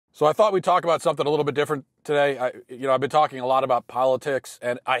So I thought we'd talk about something a little bit different today. I've been talking a lot about politics,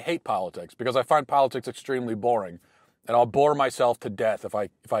 and I hate politics because I find politics extremely boring, and I'll bore myself to death if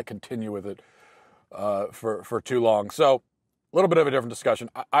I continue with it for too long. So a little bit of a different discussion.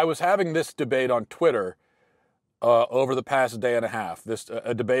 I was having this debate on Twitter over the past day and a half.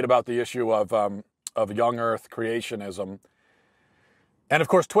 A debate about the issue of young Earth creationism. And of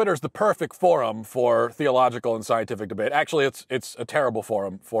course, Twitter is the perfect forum for theological and scientific debate. Actually, it's a terrible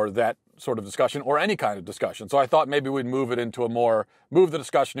forum for that sort of discussion or any kind of discussion. So I thought maybe we'd move the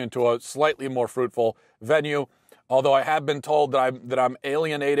discussion into a slightly more fruitful venue. Although I have been told that I'm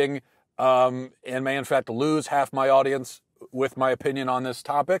alienating and may in fact lose half my audience with my opinion on this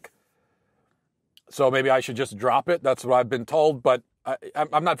topic. So maybe I should just drop it. That's what I've been told. But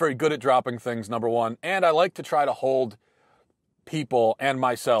I'm not very good at dropping things, number one. And I like to try to hold people and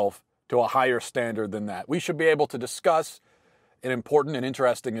myself to a higher standard than that. We should be able to discuss an important and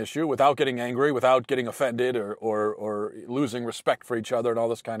interesting issue without getting angry, without getting offended or losing respect for each other and all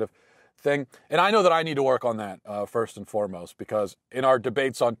this kind of thing. And I know that I need to work on that first and foremost, because in our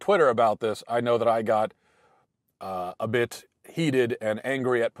debates on Twitter about this, I know that I got a bit heated and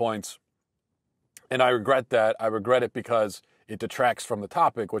angry at points. And I regret that. I regret it because it detracts from the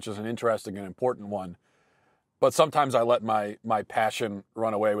topic, which is an interesting and important one. But sometimes I let my passion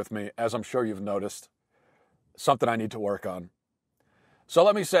run away with me, as I'm sure you've noticed. Something I need to work on. So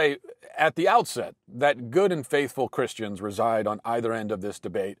let me say at the outset that good and faithful Christians reside on either end of this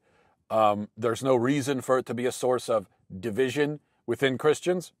debate. There's no reason for it to be a source of division within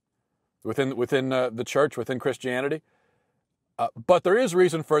Christians, within the church, within Christianity. But there is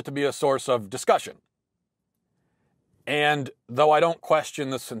reason for it to be a source of discussion. And though I don't question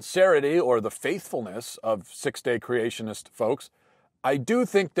the sincerity or the faithfulness of six-day creationist folks, I do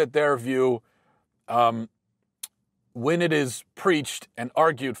think that their view, when it is preached and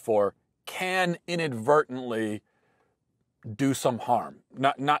argued for, can inadvertently do some harm.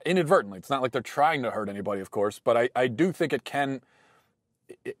 Not inadvertently. It's not like they're trying to hurt anybody, of course, but I do think it can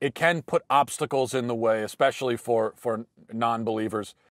put obstacles in the way, especially for non-believers.